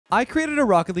I created a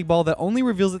Rocket League ball that only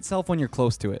reveals itself when you're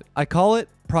close to it. I call it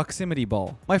Proximity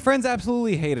Ball. My friends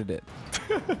absolutely hated it.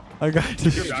 I got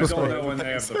Dude, I don't know when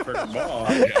they have the freaking ball.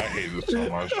 Yeah, I hate this so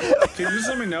much. Can you just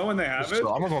let me know when they have it?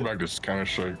 I'm not going back to this kind of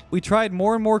shit. We tried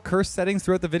more and more cursed settings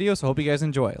throughout the video, so hope you guys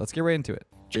enjoy. Let's get right into it.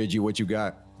 JG, what you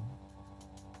got?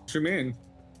 What you mean?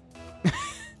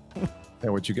 Hey,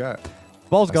 what you got?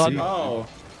 Ball's gone. Oh.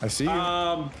 I see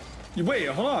you. Wait,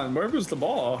 hold on. Where was the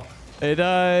ball? It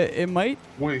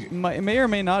may or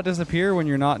may not disappear when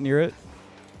you're not near it.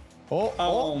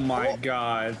 Oh my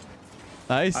god.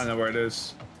 Nice. I know where it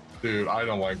is. Dude, I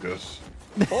don't like this.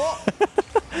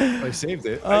 I saved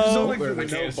it. I just don't like I the no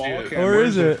can't see ball it. cam. Where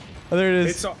is it? Oh, there it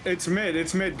is. It's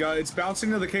mid, guys. It's bouncing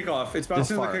to the kickoff. It's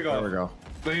bouncing to the There we kickoff. go.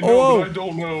 They know, Oh. but I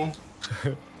don't know.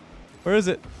 Where is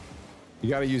it? You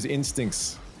gotta use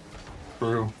instincts.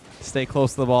 True. Stay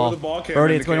close to the ball. Or the ball cam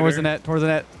Brody, it's going towards the indicator. net. Towards the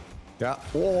net. Yeah.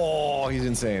 Oh, he's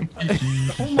insane.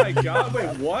 Oh my god,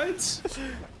 wait, what?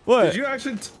 What? Did you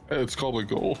actually... It's called a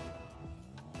goal.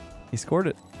 He scored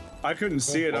it. I couldn't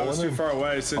see it. I was too far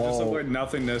away, so it just looked like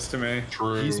nothingness to me.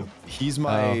 True. He's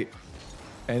my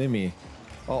enemy.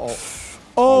 I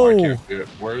Oh, can't see it.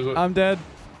 Where is it? I'm dead.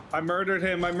 I murdered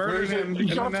him. I Where murdered is it? him. You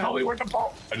can't tell me where the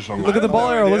ball. I just don't Look at the ball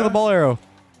no arrow. Look at idea. the ball arrow.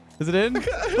 Is it in?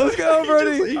 Let's go,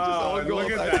 Brody. Oh, look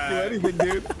at that. Anything,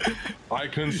 dude. I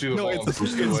couldn't see the No, ball. it's- It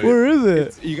was too late. Where is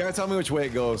it? You gotta tell me which way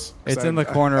it goes. It's in the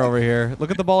corner over here.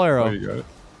 Look at the ball Oh, arrow. you got it.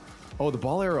 Oh, the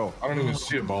ball arrow. I don't even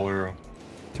see a ball arrow.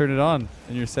 Turn it on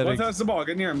in your What settings. touch the ball?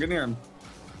 Get near him. Get near him.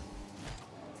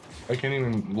 I can't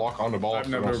even lock on the ball I've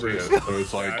if I don't see never it. So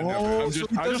it's like, Oh, I'm so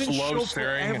just, it I just doesn't show love for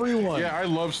staring. everyone. Yeah, I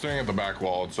love staring at the back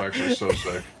wall. It's actually so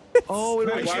sick. Oh, Wait,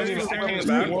 why is he staring at the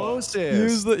back wall? Use the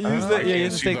use the yeah. You have can't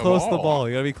to see stay the close to the ball. ball.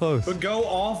 You gotta be close. But go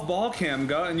off ball cam,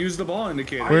 go and use the ball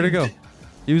indicator. Where'd it go?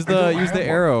 Use I don't the have one.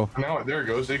 arrow. Now there it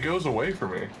goes. It goes away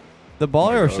from me. The ball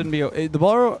my arrow God. shouldn't be. The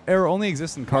ball arrow only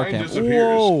exists in car Mine cam. disappears.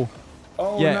 Whoa!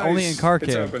 Oh, Yeah, nice. only in car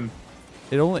It's cam. open.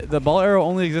 The ball arrow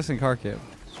only exists in car cam.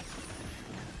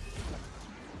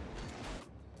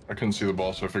 I couldn't see the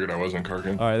ball, so I figured I wasn't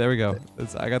carking. All right, there we go.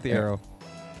 I got the arrow.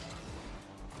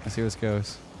 Let's see where this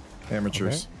goes.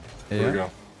 Amateurs. Yeah, There we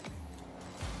go.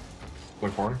 The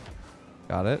corner.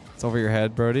 got it. It's over your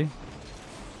head, Brody.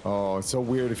 Oh, it's so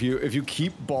weird. If you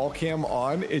keep ball cam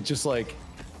on, it just like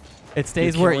It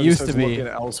stays your where it camera used to starts be. looking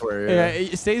elsewhere. Yeah, Yeah.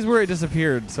 it stays where it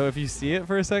disappeared. So if you see it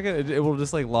for a second, it will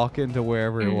just like lock into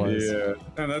wherever it was. Yeah.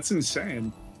 Man, that's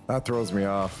insane. That throws me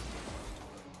off.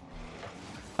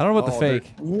 I don't know about Oh, the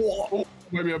fake. Whoa,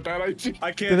 maybe a bad idea.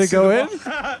 I can't Did it see go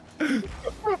the ball.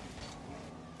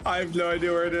 I have no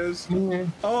idea where it is.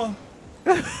 Oh,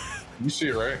 You see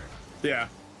it, right? yeah.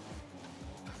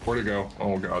 Where'd it go?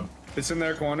 Oh god, It's in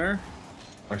their corner.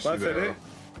 I see Left hit that.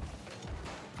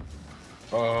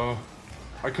 it.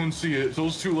 I couldn't see it. So it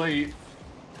was too late.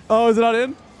 Oh, is it not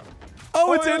in?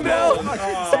 Oh, it's in now.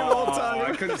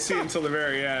 I couldn't see it until the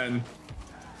very end.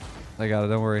 I got it.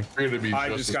 Don't worry. Figured it'd be I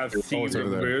just got it's over fever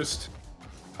there. boost.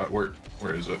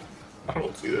 Where is it? I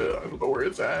don't see it. I don't know where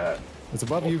it's at. It's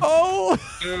above you. Oh!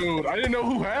 Dude, I didn't know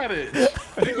who had it.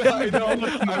 I know.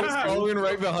 I was following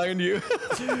right behind you.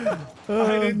 I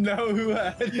didn't know who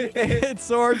had it. It's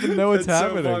so hard to know what's It's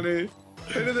happening. so funny.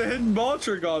 They did a hidden ball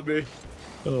trick on me.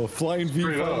 Oh, flying V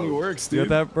Straight finally up. works, You dude.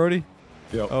 got that, Brody?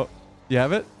 Yep. Oh, you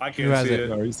have it? I Who can't has see it? it.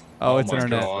 No, he's- Oh, it's my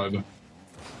internet. God.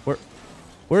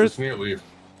 Where's It's near leaf.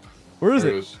 where is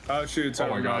There it? Oh shoot, it's Oh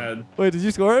over my my God. head. Wait, did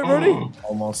you score it, Brody? Oh.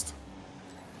 almost.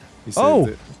 He saved Oh.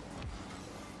 it.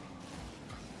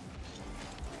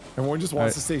 Everyone just wants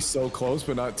Alright. to stay so close,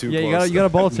 but not too Yeah, close. you got a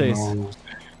ball chase. No.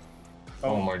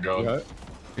 Oh my god. You got it?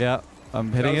 Yeah,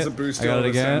 I'm hitting was it. the boost I got of it the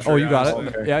again. century, Oh, you got it.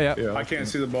 honestly. Yeah. Yeah. I can't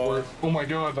see the ball. Oh my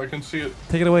god, I can see it.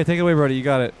 Take it away, Brody. You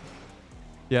got it.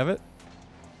 You have it?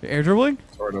 You're air dribbling?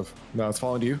 Sort of. No, it's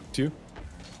falling to you, too.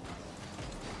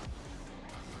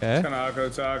 Okay. Taco,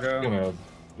 I'm taco. gonna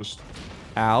just.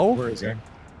 Ow. Where is it?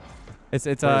 It's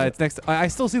Where is it's next. I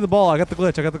still see the ball. I got the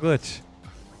glitch.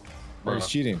 Oh, he's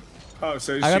cheating. Oh,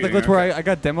 so he's I got the cheating, glitch where okay. I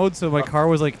got demoed, so my car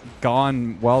was like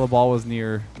gone while the ball was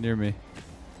near me.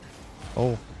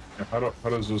 Oh, How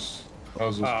does this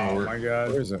gonna Oh work? my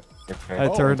god. Where is it? Okay.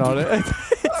 I turned on it.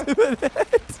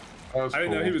 That's I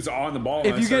didn't know cool. he was on the ball. If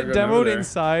when I you get started going over demoed there.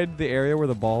 inside the area where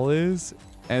the ball is,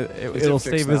 and Is it'll it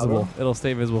stay fixed now, visible. though? It'll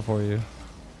stay visible for you.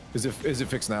 Is it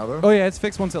fixed now, though? Oh yeah, it's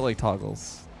fixed once it like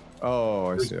toggles. Oh,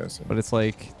 I see. But it's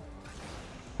like,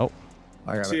 oh,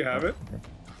 I got So it. you have it?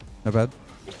 not bad.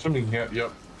 Something, yeah, yep,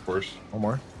 of course. One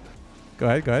more. Go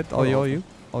ahead. All you.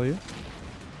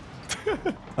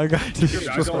 I got you. Dude,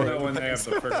 I don't know when they have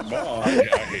the freaking ball. Yeah,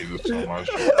 I hate this so much.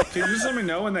 Can you just let me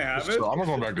know when they have it? I'm not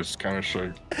going back to this kind of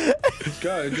shit.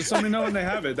 God, just let me know when they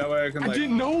have it. That way I can I like.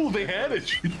 didn't know they had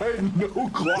it. I had no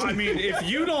clue. Well, I mean, if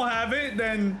you don't have it,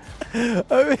 then I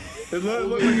mean, it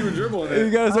looked like you were dribbling you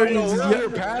it. gotta start. You're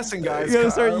passing, guys. You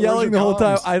gotta start Where's yelling your the whole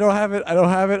time. comms? I don't have it. I don't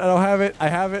have it. I don't have it. I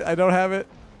have it. I don't have it.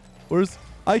 Where's?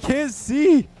 I can't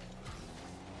see.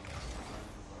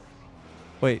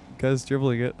 Wait, guys,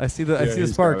 dribbling it. I see the. I see the he's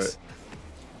got sparks. it.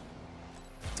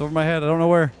 It's over my head. I don't know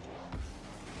where.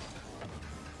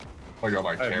 I got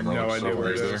my I have camera. no like, idea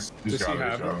where it somewhere is. there. He's Does he got it.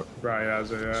 have He's got it? it. Right,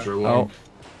 has it, yeah. Dribbling. Oh.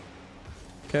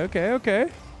 Okay.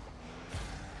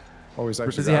 Oh, he's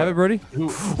actually Does he have it, Brody?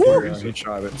 Where Yeah, is he it?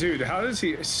 shot it. Dude, how does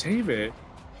he save it?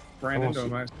 Ran into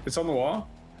him. It's on the wall.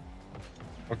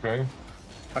 Okay.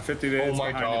 I 50'd it. Oh It's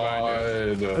my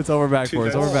behind you. god. It's over backboard. Dude,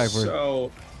 It's over that's backboard.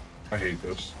 So I hate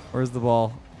this. Where's the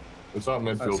ball? It's not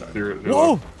midfield. That's Here,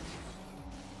 Whoa!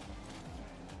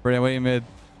 Brody, I'm waiting mid.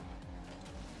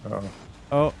 Oh.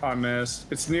 Oh. I missed.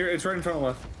 It's near. It's right in front of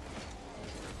Leth.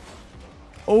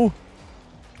 Oh.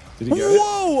 Did he get it?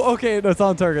 Whoa! Okay, no, it's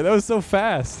on target. That was so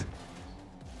fast.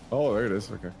 Oh, there it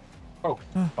is. Okay. Oh.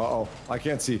 Uh-oh. I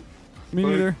can't see. Me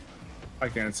neither. I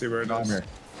can't see where it I'm is. here.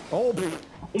 Oh, pfft.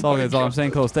 It's all good. It's all. I'm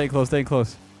staying close. Staying close. Staying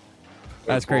close.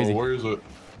 That's crazy. Where is it?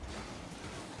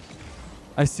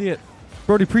 I see it.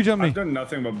 Brody, pre-jump me. I've done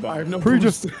nothing but I have no Pre-jump.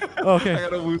 boost. Oh, okay. I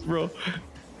got no boost, bro.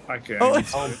 I can't. Oh,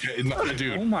 Okay, no,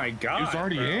 dude. Oh my god. He's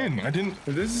already bro. in. I didn't.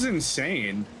 This is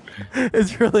insane.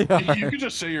 it's really You hard. could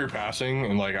just say you're passing,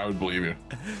 and like I would believe you.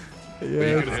 But you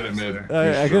Yeah. could have hit it mid.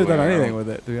 I could have done anything with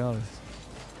it, to be honest.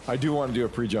 I do want to do a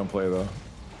pre-jump play, though.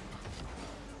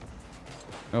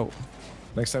 Oh.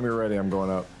 Next time you're ready, I'm going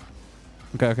up.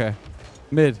 Okay.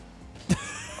 Mid. Well,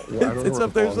 I don't know It's where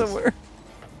up the there ball is. somewhere.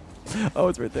 Oh,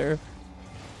 it's right there.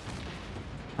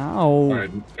 Ow. All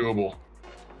right, doable.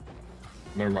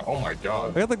 Never mind. Oh my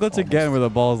god. I got the glitch again where the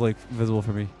ball is like visible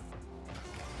for me.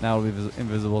 Now it'll be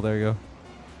invisible. There you go.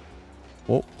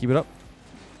 Whoa, keep it up.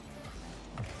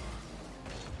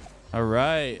 All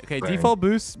right. Okay, Bang. default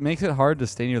boost makes it hard to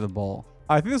stay near the ball.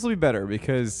 I think this will be better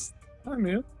because I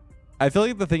mean, I feel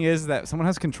like the thing is that someone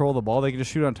has control of the ball. They can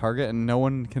just shoot on target and no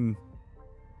one can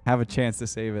have a chance to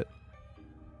save it.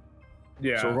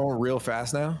 yeah. So we're going real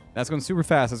fast now? That's going super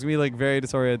fast. It's going to be like very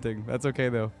disorienting. That's okay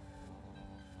though.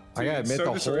 I gotta it's admit, so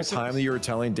the whole disorienting. time that you were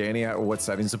telling Danny what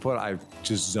settings to put, I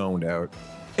just zoned out.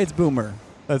 It's boomer.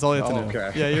 That's all you have to Oh, know.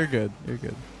 okay. Yeah, you're good. You're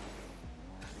good.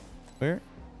 Where?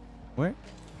 Where?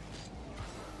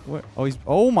 What? Oh, he's.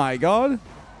 Oh my God!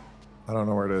 I don't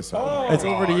know where it is. Oh, It's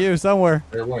over to you somewhere.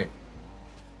 There, wait.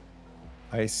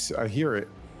 I hear it.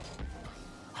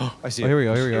 I see Oh, it. here we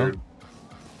go. Here we go. Scared.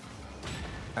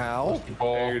 Ow. Yeah,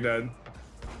 Ball. you're dead.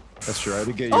 That's true. I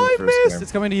did get you Oh, in I the first missed. game.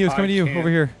 It's coming to you. It's I coming to you. can't. Over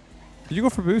here. Did you go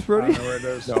for boost, I Brody? don't know where it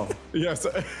is. No. Yes.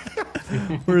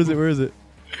 Where is it? Where is it?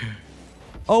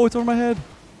 Oh, it's over my head.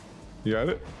 You got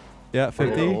it? Yeah,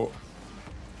 50. Oh,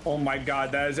 Oh my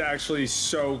god, that is actually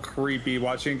so creepy.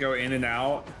 Watching it go in and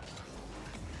out.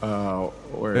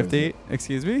 where is 50. it?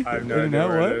 Excuse me. I have In no and idea out,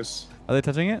 where what? it is. Are they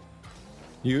touching it?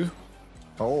 You?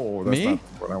 Oh, that's Me? not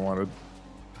what I wanted.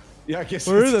 Yeah, I guess.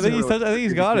 Where is it? I it's think he's really- touched. I think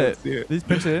he's got you it. can't see Did he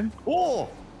pitch it in? Oh!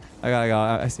 I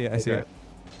got it. I see it. I see Okay. it.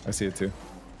 I see it too.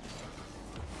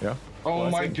 Yeah. Oh I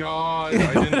my think- god.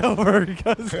 I didn't. Over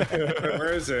because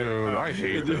Where is it? Dude, I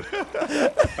hate this.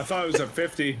 I thought it was a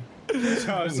 50.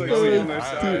 So I was like, No, seeing their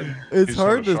I- side. it's He's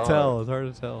hard so to sharp. tell. It's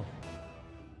hard to tell.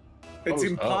 It's Oh, it's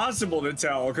impossible to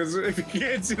tell because if you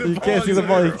can't see the You ball, can't see the it's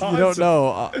ball. You impossible. don't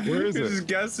know. Where is You're it? just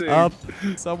guessing. Up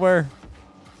somewhere.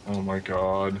 Oh my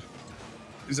god.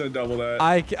 He's gonna double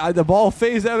that. The ball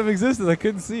phased out of existence. I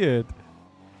couldn't see it.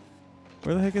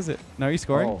 Where the heck is it? Now are you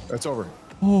scoring? Oh, that's over.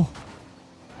 Oh.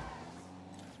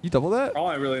 You double that? All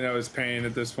I really know is pain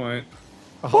at this point.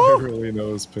 Oh, I really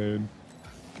knows pain.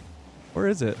 Where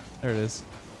is it? There it is.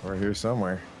 Right here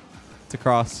somewhere. It's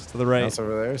across to the right. That's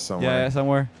over there somewhere. Yeah,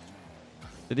 somewhere.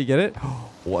 Did he get it?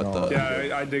 What No. the?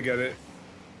 Yeah, I did get it.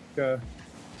 Yeah.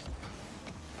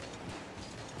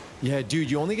 Yeah, dude,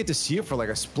 you only get to see it for like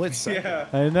a split second. Yeah.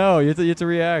 I know. You have to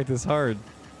react. It's hard.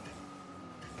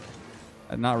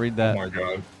 I did not read Oh that. my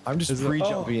god. I'm just Is it-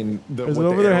 pre-jumping the. Is it what the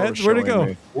over their arrow heads? is Where'd it showing go?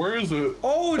 me. Where is it?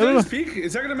 Oh, I did don't I know. speak?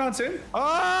 Is that gonna bounce in?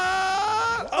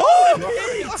 Ah!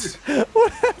 Oh,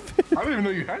 What happened? I didn't even know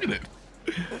you had it.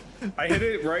 I hit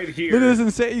it right here. Look at this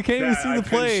insane. You can't even Yeah, see I the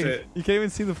play. pinched it. You can't even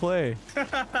see the play.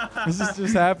 This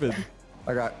just happened.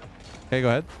 I got. Okay, go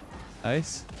ahead.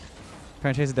 Nice.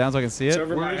 Trying to chase it down so I can see It's it.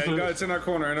 over my Where is head. it? No, it's in our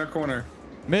corner. In our corner.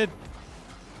 Mid.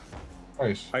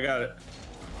 Nice. I got it.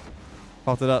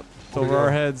 Popped it up. It's Where'd it over go?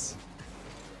 our heads.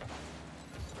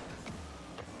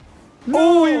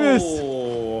 Oh, he missed.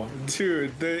 Oh,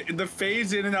 dude, the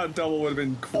phase in and out double would have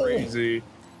been crazy.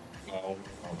 No.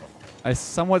 I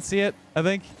somewhat see it, I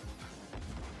think.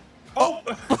 Oh!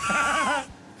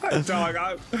 Dog,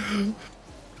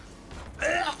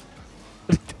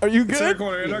 Are you it's in our good?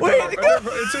 corner. In our Wait. corner.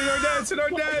 It's in our net. It's in our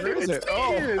net. Where is it?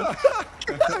 Oh.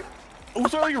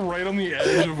 Was that like right on the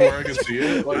edge of where I could see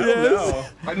it? Like, No.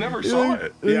 I never saw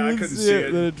it. Yeah, I couldn't see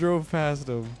it. Then it drove past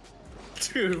him.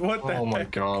 Dude, what the Oh my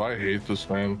heck? god, I hate this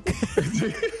man.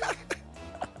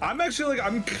 I'm actually like,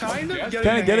 I'm kind of getting,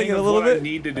 Kinda getting it a little what bit? I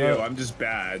need to do. I'm just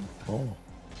bad. Oh.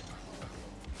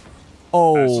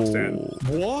 Oh.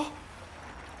 What?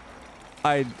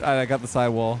 I got the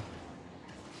sidewall.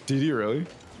 Did he really?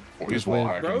 Oh, he's wall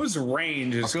hacking. Bro's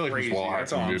range I is feel like crazy. he's wall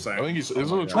That's all hacking, I'm dude. saying. I think he's. Is it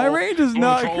a troll? My range is One of the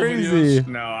not troll crazy. videos?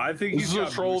 No, I think This he's is a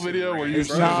got troll boosted video where range. you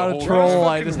It's see not the a whole troll.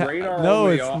 I Fucking just radar no,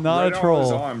 always it's on- not a radar always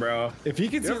troll. on, bro. If he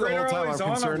can see Your the whole radar time, I'm always on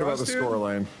concerned about the Rust, dude?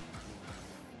 scoreline.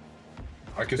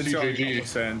 I can see It's JG.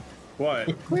 almost in. What?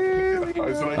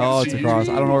 Oh, it's across.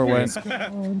 I don't know where it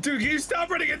went. Dude, can you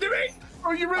stop running into me?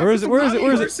 Oh, you Where is it? Where is it?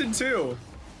 Where is it? Person too.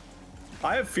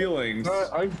 I have feelings.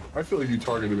 I feel like you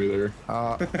targeted me there.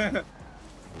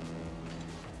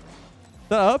 Is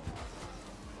that up?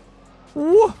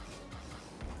 Whoa.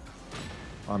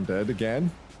 I'm dead again.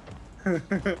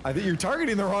 I think you're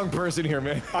targeting the wrong person here,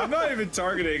 man. I'm not even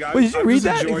targeting. Wait, did you read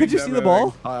that? Could you see the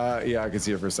ball? Yeah, I can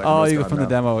see it for a second. Oh, It's you gone from the now.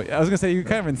 demo. I was gonna say you're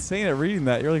kind of insane at reading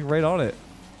that. You're like right on it.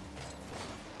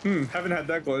 Haven't had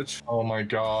that glitch. Oh my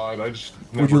god, I just.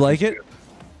 Would you like it,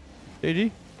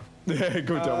 JG? Go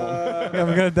demo. Yeah,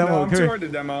 I'm gonna demo. No, I'm Come too here. hard to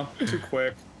demo. Too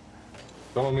quick.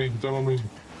 Demo me, demo me.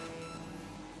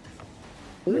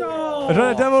 No. I'm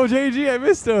trying to demo JG. I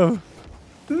missed him.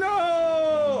 No.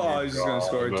 Oh, he's just gonna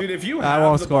score. Dude, if you have I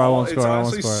won't the score, I ball, won't it's score, I won't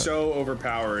honestly score. so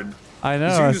overpowered. I know.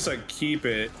 You can I- just like keep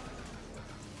it.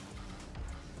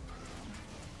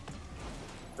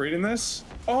 Reading this?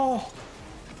 Oh.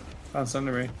 Bounced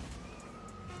under me.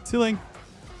 Ceiling.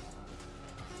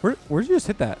 Where'd you just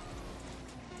hit that?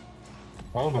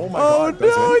 Oh my Oh my Oh god.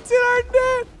 that's no, it. it's in our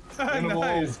net. Winnable.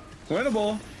 Nice.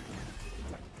 Winnable.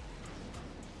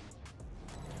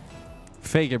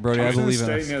 Fake it, Brody. I I'm just gonna believe in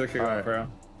stay us. near the kickoff, Alright.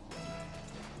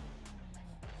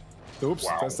 bro. Oops,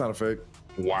 Wow. that's not a fake.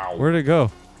 Wow. Where'd it go?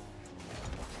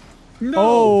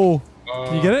 No. Oh,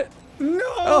 can you get it? No.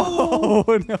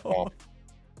 Oh no. Oh,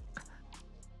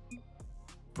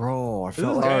 Bro, I is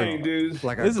felt hard. Dang, dude.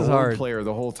 like a This is gold hard. player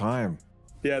the whole time.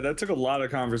 Yeah, that took a lot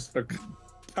of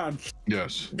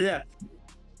yes. yeah.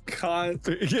 Oh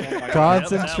my God.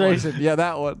 Concentration. Yeah,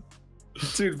 that one.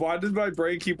 Dude, why did my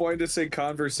brain keep wanting to say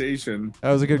conversation?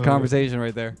 That was a good conversation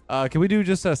right there. Can we do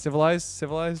just a civilized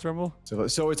rumble? So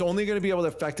it's only going to be able to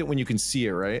affect it when you can see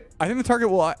it, right? I think the target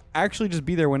will actually just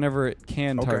be there whenever it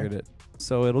can Okay. target it.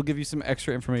 So it'll give you some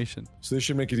extra information. So this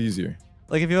should make it easier.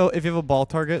 Like if you have a ball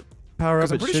target power up,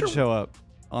 'Cause I'm it pretty should sure show up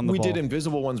on the We ball. did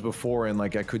invisible ones before, and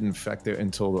like I couldn't affect it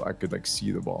until I could like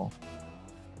see the ball.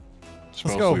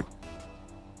 Let's go.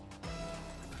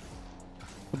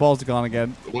 The ball's gone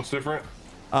again. What's different?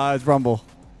 It's rumble.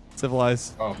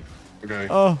 Civilized. Oh, okay.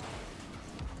 Oh,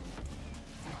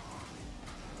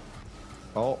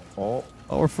 Oh,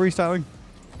 we're freestyling.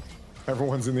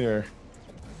 everyone's in the air.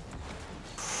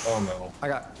 Oh no. I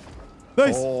got.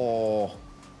 Nice. Oh,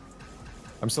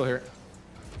 I'm still here.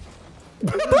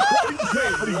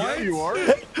 Yeah, you are.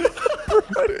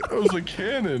 That was a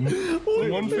cannon.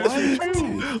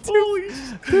 152.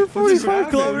 245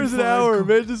 kilometers an hour.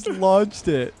 Man just launched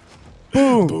it.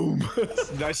 Boom. Boom.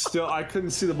 I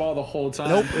couldn't see the ball the whole time.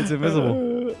 Nope, it's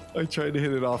invisible. I tried to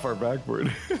hit it off our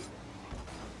backboard.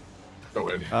 Go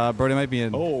in. Brody might be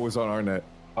in. Oh, it was on our net.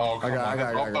 Oh, come I got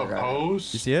on. it. Up the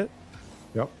post. You see it?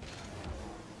 Yep.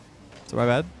 So my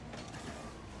bad.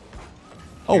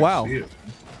 Oh wow. See it.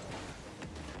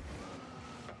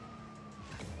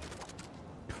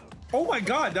 Oh my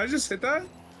God, did I just hit that?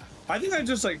 I think I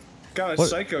just like got a What-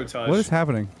 psycho touch. What is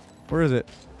happening? Where is it?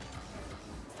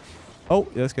 Oh,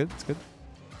 yeah, that's good. That's good.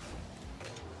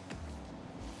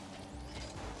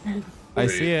 I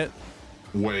see it.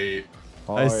 Wait.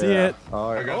 Oh, I see it. Oh,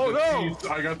 I yeah. got Oh, the no.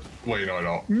 teeth. I got. Wait, no, I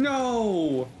don't.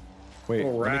 No. Wait, Oh,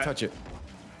 let me rat. touch it.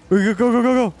 Go, go, go,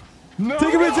 go, go. No.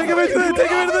 Take him in, take him into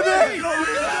the net.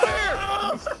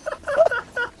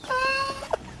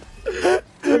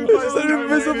 It's an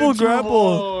invisible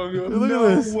grapple. Look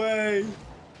at this. way.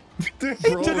 He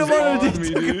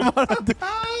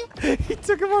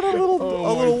took him on a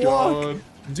little walk.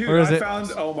 Dude, Where is I it?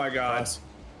 found. Oh my God.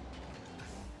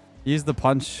 Use the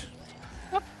punch.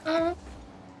 I'm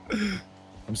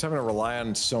just having to rely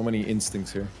on so many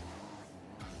instincts here.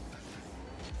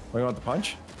 Oh, you want the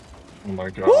punch? Oh my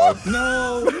god.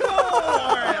 No, no.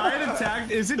 All right, I had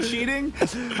attacked. Is it cheating?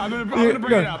 I'm gonna bring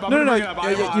it up. I'm gonna bring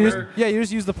it up. You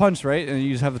just use the punch, right? And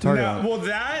you just have the target on it. Well,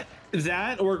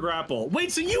 that or grapple.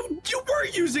 Wait, so you were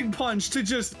using punch to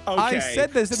just okay. I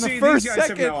said this in the first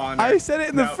second. I said it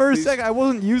in the first second. I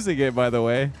wasn't using it, by the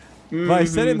way. But I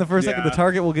said it in the first second. The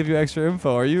target will give you extra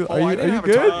info. Are you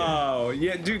good? Oh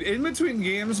yeah, dude. In between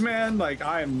games, man, like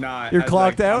I am not. You're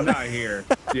clocked out. I'm not here.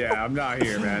 Yeah, I'm not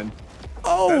here, man.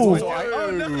 Oh. Oh,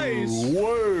 nice.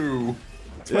 Whoa.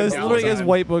 Yeah, it's literally is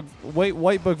white book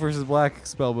versus black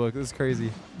spell book. This is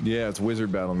crazy. Yeah, it's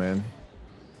wizard battle, man.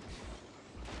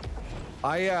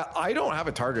 I don't have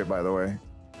a target, by the way.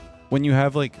 When you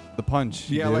have like the punch.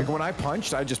 Yeah, like when I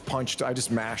punched. I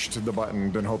just mashed the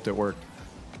button and hoped it worked.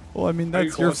 Well, I mean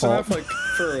that's your fault. Enough, like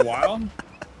for a while.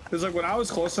 Because like when I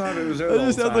was close enough, it was there. That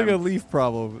just sounds like a Leaf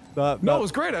problem. No, it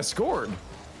was great. I scored.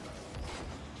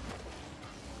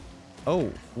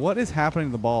 Oh, what is happening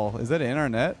to the ball? Is that in our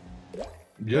net?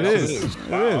 Yeah, it is.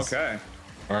 Wow, It is. okay.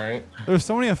 All right. There's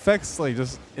so many effects like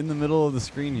just in the middle of the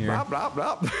screen here. Blah, blah,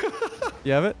 blah.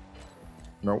 You have it?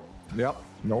 Nope. Yep.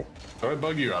 Nope. Did I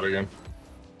bug you out again?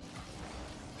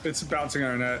 It's bouncing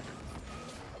on our net.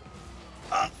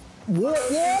 Whoa!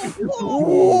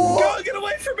 Go, get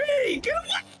away from me! Get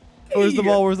away! Where's the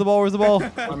ball? Where's the ball? Where's the ball?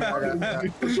 I'm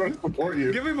trying to support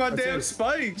you. Give me my damn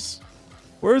spikes!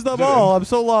 Where's the ball? I'm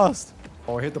so lost.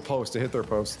 Oh, I hit the post. I hit their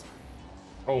post.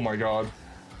 Oh my god.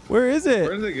 Where is it?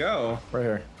 Where did it go? Right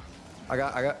here. I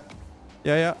got.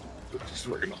 Yeah, yeah. Just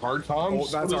working hard times. Oh,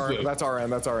 that's our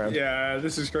end. That's our end. Yeah,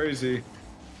 this is crazy.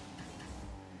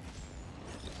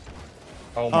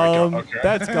 Oh my god. Okay.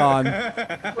 That's gone.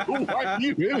 Why are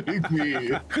you hitting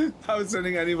me? I was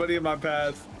sending anybody in my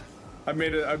path. I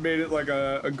made it like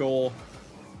a goal.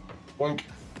 One.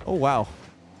 Oh wow.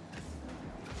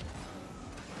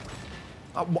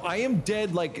 I am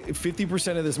dead like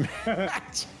 50% of this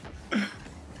match.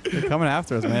 They're coming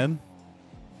after us, man.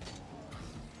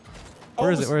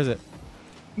 Where is it? Where is it?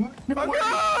 Oh, no!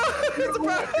 It's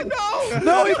about, no!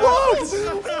 No, he blocked!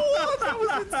 That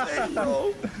was insane,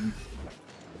 though.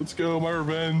 Let's go, my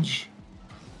revenge.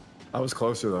 I was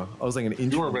closer though. I was like an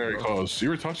inch. You were very close. You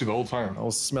were touchy the whole time. I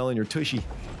was smelling your tushy.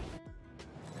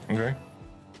 Okay.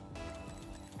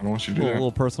 I don't want you to do A that.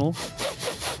 little personal.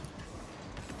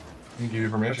 I give you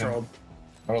permission.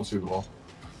 I don't see the ball.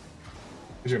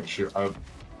 He's gonna shoot. Oh,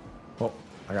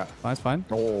 I got. That's fine.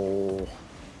 Oh.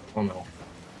 Oh no.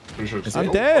 Pretty sure it's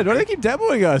I'm dead. Why do they keep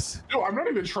demoing us? No, I'm not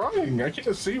even trying. I can't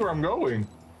just see where I'm going.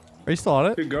 Are you still on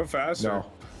it? Dude, go faster. No.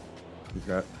 He's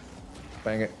got.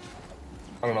 Bang it.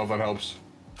 I don't know if that helps.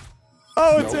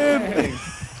 Oh, it's in.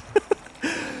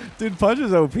 Dude, punch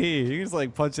is OP. You can just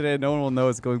like punch it in. No one will know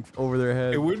it's going over their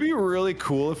head. It would be really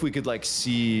cool if we could like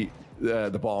see the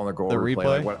ball on the goal. The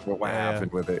replay, replay? like what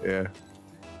happened with it? Yeah.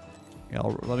 Yeah,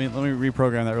 let me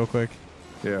reprogram that real quick.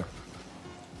 Yeah.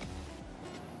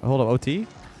 Hold up, OT?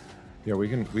 Yeah, we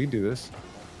can do this.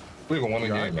 We haven't won a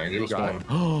game, man. Give us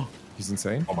one. He's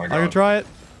insane. Oh my I god. can try it.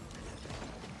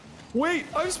 Wait,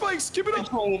 I'm spikes. Keep it I up.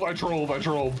 trolled.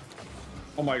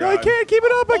 Oh my I god. can't keep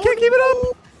it up. I can't keep it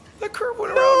up. The curve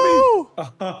went No.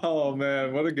 around me. Oh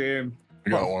man, what a game.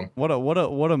 I got one.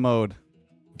 What a mode.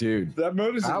 Dude, That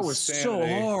mode is that was so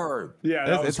insanity. hard. Yeah,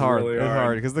 that It's was hard. really It's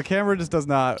hard because the camera just does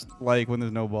not like when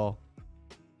there's no ball.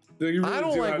 You really I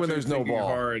don't do like have when to there's be no thinking ball.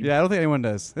 hard. Yeah, I don't think anyone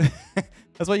does.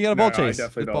 That's why you got a ball No, I chase.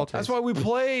 definitely It's ball don't. chase. That's why we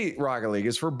play Rocket League.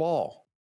 Is for ball.